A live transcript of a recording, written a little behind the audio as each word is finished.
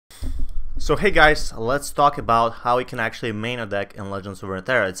So hey guys, let's talk about how you can actually main a deck in Legends of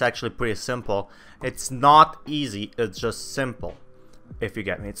Runeterra. It's actually pretty simple. It's not easy, it's just simple. If you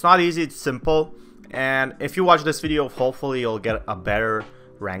get me. It's not easy, it's simple. And if you watch this video, hopefully you'll get a better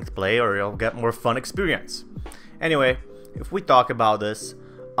ranked play or you'll get more fun experience. Anyway, if we talk about this,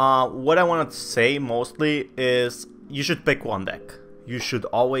 what I want to say mostly is you should pick one deck. You should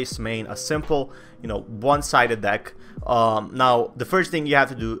always main a simple, one-sided deck. Now, the first thing you have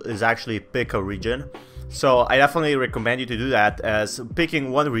to do is actually pick a region. So I definitely recommend you to do that, as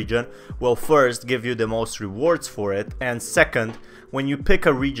picking one region will first give you the most rewards for it, and second, when you pick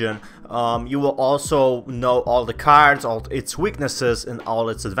a region, you will also know all the cards, all its weaknesses, and all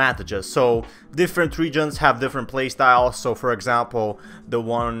its advantages. So different regions have different playstyles. So for example, the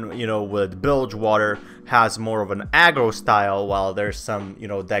one with Bilgewater has more of an aggro style, while there's some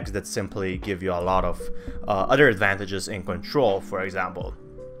decks that simply give you a lot of other advantages in control, for example.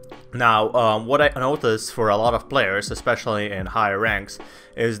 Now, what I notice for a lot of players, especially in higher ranks,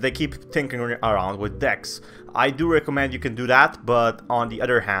 is they keep tinkering around with decks. I do recommend you can do that, but on the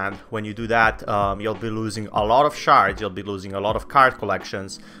other hand, when you do that, you'll be losing a lot of shards, you'll be losing a lot of card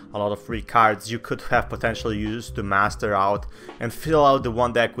collections, a lot of free cards you could have potentially used to master out and fill out the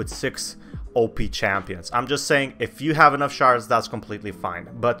one deck with 6 OP champions. I'm just saying, if you have enough shards, that's completely fine.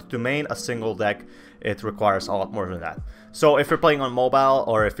 But to main a single deck, it requires a lot more than that. So if you're playing on mobile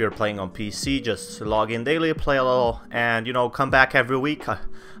or if you're playing on PC, just log in daily, play a little, and come back every week.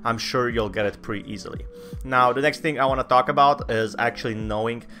 I'm sure you'll get it pretty easily. Now, the next thing I want to talk about is actually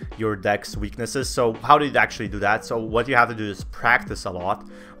knowing your deck's weaknesses. So how do you actually do that? So what you have to do is practice a lot.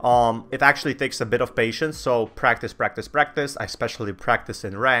 It actually takes a bit of patience, so practice. I especially practice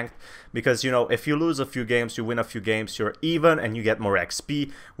in ranked, because if you lose a few games, you win a few games, you're even and you get more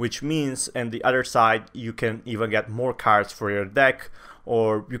XP, which means on the other side you can even get more cards for your deck,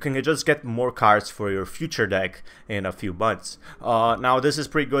 or you can just get more cards for your future deck in a few months. Now this is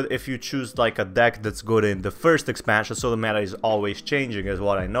pretty good if you choose like a deck that's good in the first expansion, so the meta is always changing, is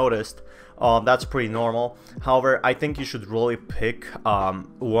what I noticed. That's pretty normal. However, I think you should really pick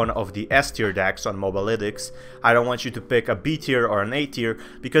one of the S tier decks on Mobalytics. I don't want you to pick a B tier or an A tier,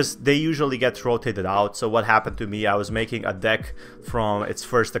 because they usually get rotated out. So what happened to me, I was making a deck from its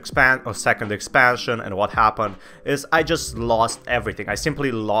second expansion, and what happened is I just lost everything. I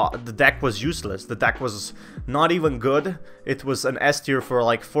simply lost. The deck was useless. The deck was not even good. It was an S tier for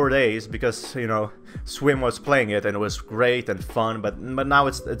like 4 days because Swim was playing it and it was great and fun, but now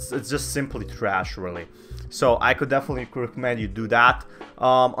it's just simply trash, really. So I could definitely recommend you do that.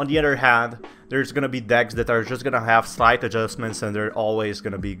 On the other hand, there's gonna be decks that are just gonna have slight adjustments, and they're always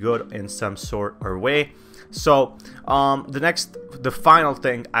gonna be good in some sort or way. So the final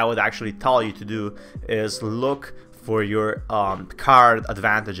thing I would actually tell you to do is look for your card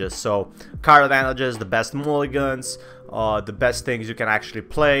advantages. So card advantages, the best mulligans, the best things you can actually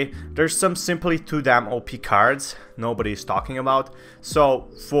play. There's some simply too damn OP cards nobody's talking about. So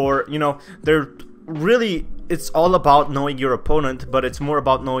for they're really, it's all about knowing your opponent, but it's more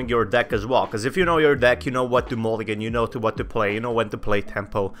about knowing your deck as well. Because if you know your deck, you know what to mulligan, you know what to play, you know when to play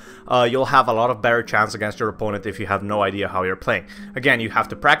tempo. You'll have a lot of better chance against your opponent if you have no idea how you're playing. Again, you have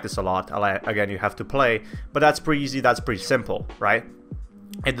to practice a lot. Again, you have to play, but that's pretty easy, that's pretty simple, right?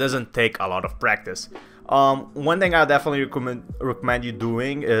 It doesn't take a lot of practice. One thing I definitely recommend you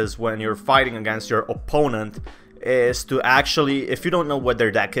doing is when you're fighting against your opponent is to actually, if you don't know what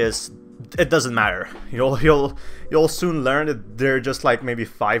their deck is, it doesn't matter. You'll soon learn that they're just like maybe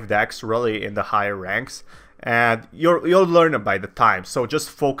 5 decks really in the higher ranks, and you'll learn it by the time. So just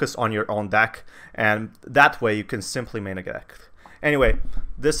focus on your own deck, and that way you can simply main a deck. Anyway,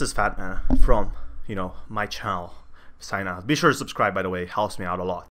 this is Fatman from my channel. Sign out. Be sure to subscribe, by the way, helps me out a lot.